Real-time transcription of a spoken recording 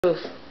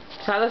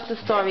Tell us the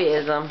story,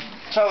 Ism.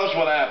 Tell us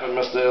what happened,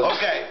 Mr. Ism.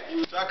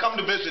 Okay, so I come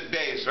to visit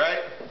Days, right?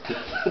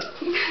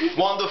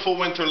 Wonderful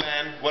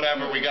winterland,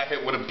 whatever, we got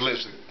hit with a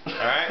blizzard,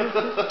 alright?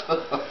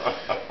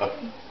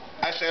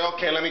 I say,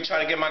 okay, let me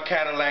try to get my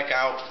Cadillac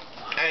out.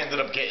 I ended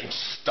up getting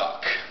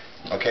stuck.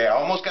 Okay, I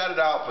almost got it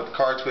out, but the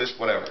car twist,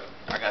 whatever.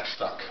 I got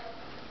stuck.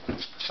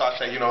 So I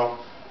say, you know,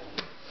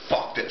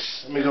 fuck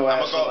this. Let me go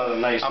ask some of the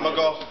nice I'm going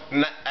to go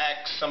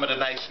ask some of the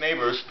nice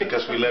neighbors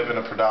because we live in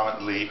a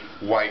predominantly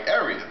white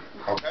area,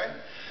 okay?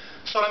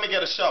 So let me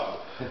get a shovel,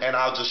 and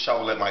I'll just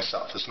shovel it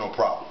myself. It's no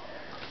problem.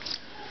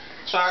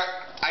 So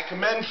I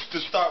commenced to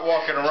start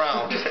walking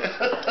around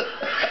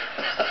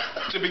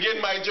to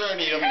begin my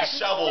journey of the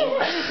shovel,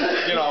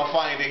 you know,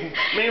 finding.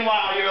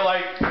 Meanwhile, you're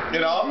like, you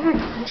know,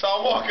 so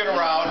I'm walking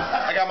around.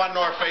 I got my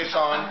North Face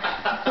on,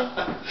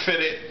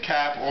 fitted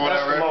cap or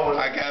whatever.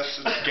 I guess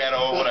it's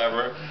ghetto or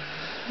whatever.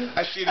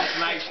 I see this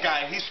nice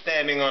guy. He's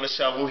standing on a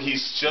shovel.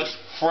 He's just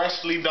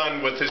freshly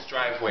done with his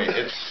driveway.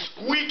 It's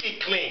squeaky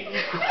clean.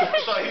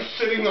 So he's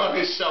sitting on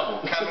his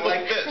shovel, kind of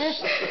like this,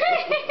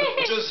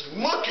 just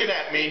looking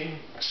at me,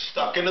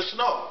 stuck in the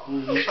snow.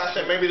 So I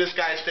said, maybe this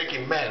guy's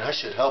thinking, man, I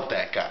should help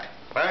that guy,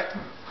 right?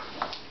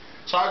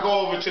 So I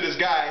go over to this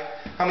guy.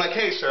 I'm like,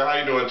 hey, sir, how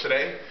you doing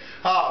today?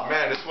 Oh,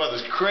 man, this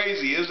weather's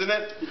crazy, isn't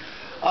it?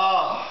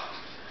 Oh,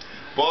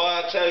 boy,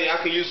 I tell you, I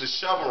could use a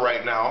shovel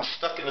right now. I'm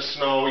stuck in the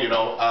snow, you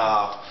know.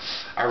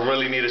 I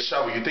really need a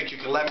shovel. You think you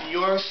can lend me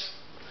yours?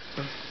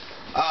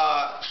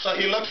 So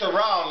he looks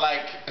around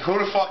like, who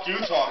the fuck you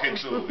talking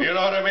to? You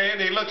know what I mean?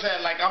 He looks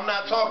at like, I'm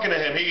not talking to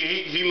him.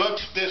 He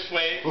looks this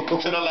way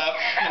to the left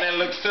and then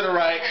looks to the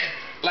right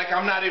like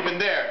I'm not even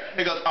there.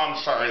 He goes, I'm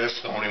sorry, this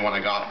is the only one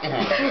I got.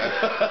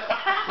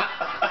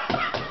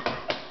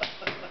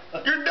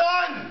 You're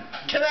done.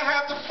 Can I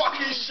have the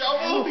fucking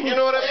shovel? You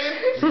know what I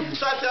mean?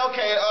 So I said,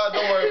 okay,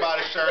 don't worry about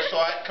it, sir. So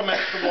I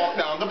commenced to walk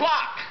down the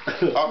block.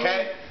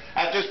 Okay?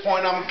 At this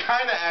point, I'm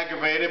kind of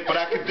aggravated, but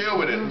I could deal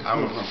with it.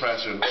 I'm a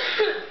professional,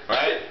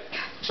 right?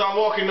 So I'm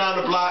walking down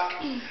the block.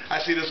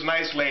 I see this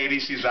nice lady.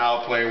 She's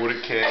out playing with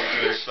her kids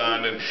and her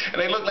son, and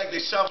they look like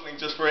they're shoveling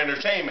just for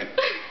entertainment.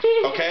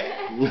 Okay?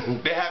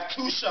 They have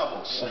 2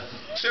 shovels.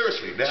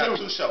 Seriously, they have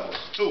 2 shovels.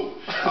 2.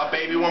 A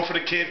baby one for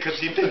the kid because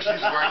he thinks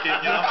he's working.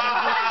 You know,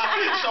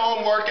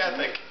 show him work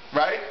ethic,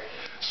 right?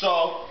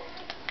 So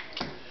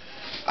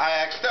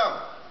I asked them,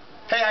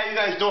 hey, how you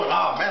guys doing?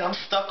 Oh, man, I'm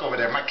stuck over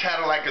there. My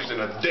Cadillac is in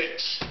a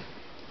ditch.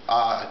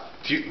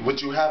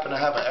 Would you happen to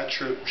have an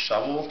extra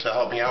shovel to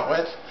help me out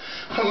with?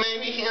 Well,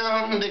 maybe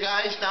the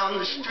guys down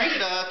the street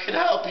could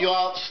help you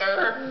out,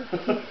 sir.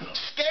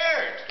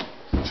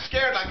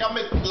 Scared like I'm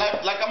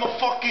a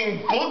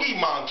fucking boogie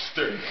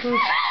monster.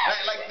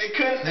 Like they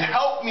couldn't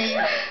help me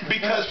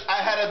because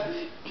I had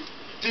a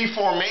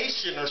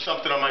deformation or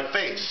something on my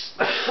face.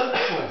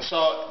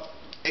 So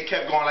it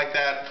kept going like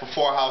that for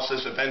 4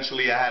 houses.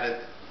 Eventually I had to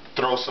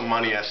throw some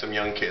money at some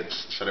young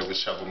kids so they would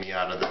shovel me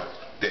out of the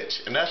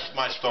ditch. And that's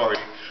my story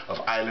of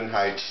Island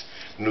Heights,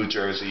 New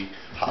Jersey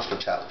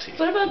hospitality.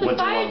 What about the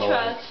fire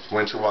trucks?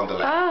 Winter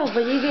Wonderland. Oh,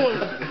 but you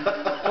didn't.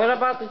 What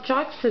about the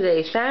trucks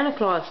today? Santa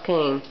Claus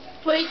came.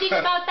 What do you think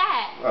about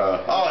that?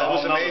 It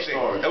was amazing.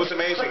 It was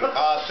amazing.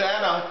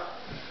 Santa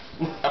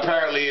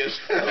apparently is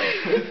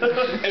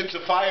into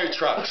fire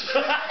trucks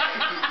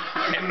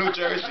in New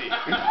Jersey.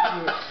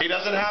 He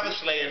doesn't have a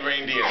sleigh and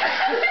reindeer.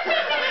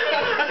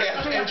 He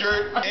has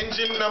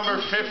engine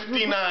number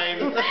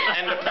 59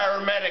 and the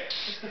paramedics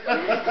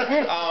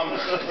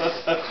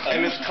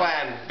in his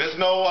clan. There's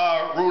no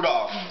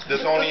Rudolph.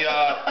 There's only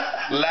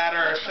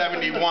ladder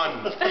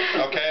 71.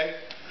 Okay?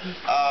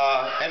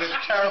 And it's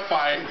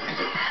terrifying.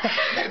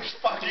 It's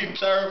fucking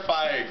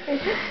terrifying.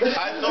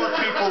 I thought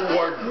people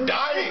were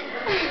dying.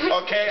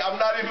 Okay? I'm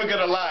not even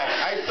gonna lie.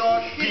 I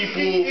thought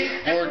people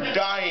were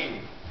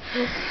dying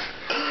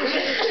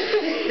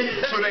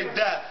to their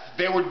death.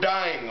 They were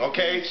dying,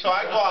 okay? So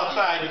I go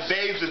outside and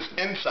Dave's is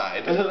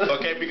inside,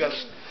 okay?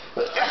 Because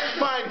it's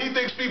fine. He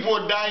thinks people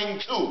are dying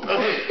too.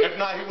 If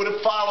not, he would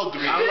have followed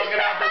me. I'm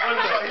looking out the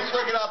window. So he's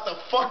looking out the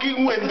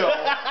fucking window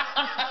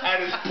at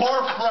his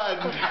poor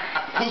friend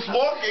who's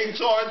walking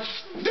towards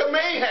the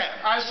mayhem.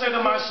 I said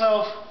to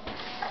myself,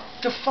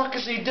 the fuck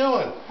is he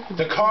doing?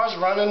 The car's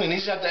running and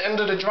he's at the end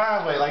of the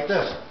driveway like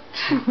this.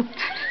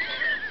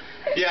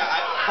 Yeah,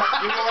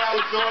 you know what I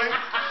was doing?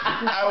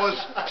 I was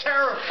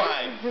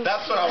terrified.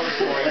 That's what I was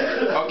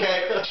doing.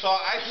 Okay? So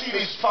I see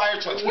these fire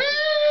trucks.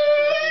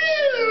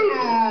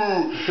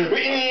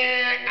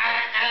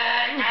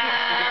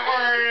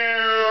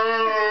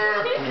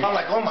 I'm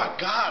like, oh my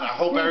God, I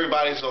hope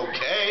everybody's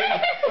okay,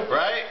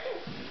 right?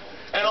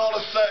 And all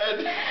of a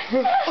sudden,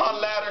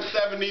 on ladder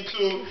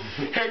 72,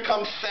 here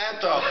comes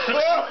Santa.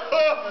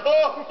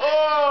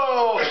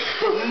 Oh,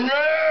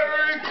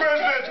 Merry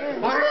Christmas!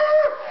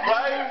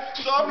 Right?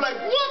 So I'm like,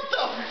 what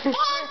the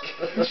fuck?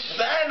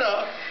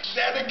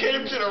 Santa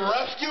came to the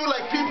rescue?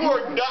 Like, people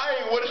are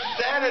dying. What is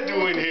Santa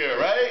doing here,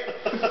 right?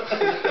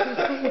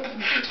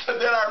 So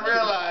then I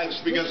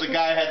realized, because the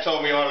guy had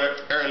told me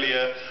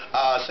earlier,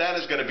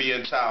 Santa's gonna be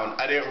in town.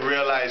 I didn't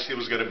realize he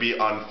was gonna be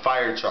on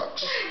fire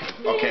trucks,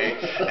 okay,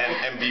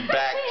 and be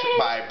backed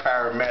by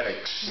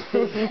paramedics.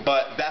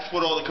 But that's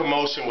what all the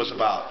commotion was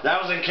about.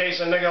 That was in case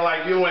a nigga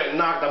like you went and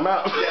knocked him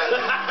out.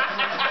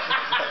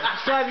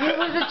 So if you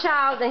was a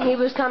child and he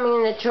was coming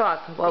in the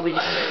truck, what would you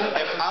do?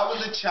 If I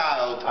was a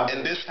child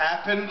and this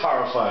happened,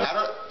 Horrified.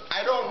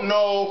 I don't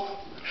know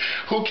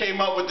who came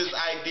up with this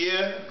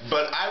idea,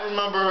 but I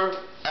remember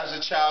as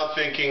a child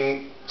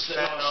thinking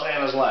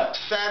Santa's lap.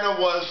 Santa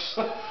was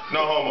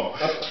no homo.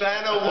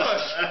 Santa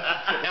was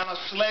on a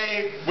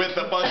sleigh with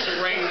a bunch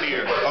of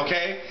reindeer,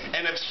 okay?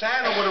 And if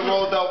Santa would have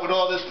rolled up with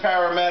all this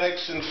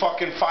paramedics and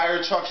fucking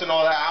fire trucks and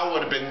all that, I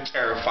would have been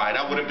terrified.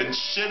 I would have been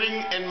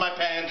shitting in my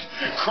pants,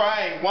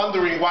 crying,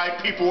 wondering why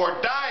people are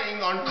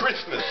dying on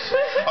Christmas,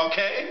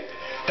 okay?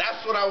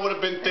 That's what I would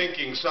have been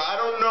thinking. So I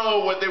don't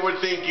know what they were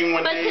thinking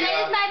when But they...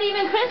 today's not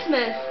even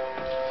Christmas.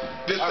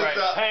 This All right,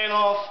 is paying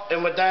off,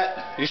 and with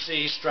that, you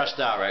see he's stressed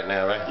out right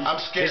now, right? I'm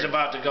scared. He's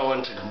about to go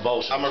into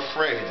convulsions. I'm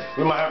afraid.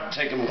 We might have to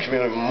take him to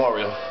community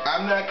memorial.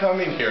 I'm not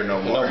coming here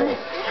no more.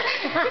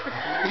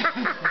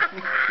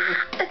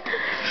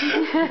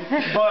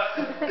 But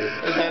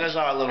that is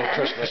our little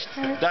Christmas.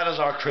 That is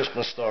our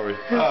Christmas story.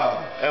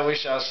 And we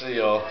shall see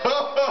y'all.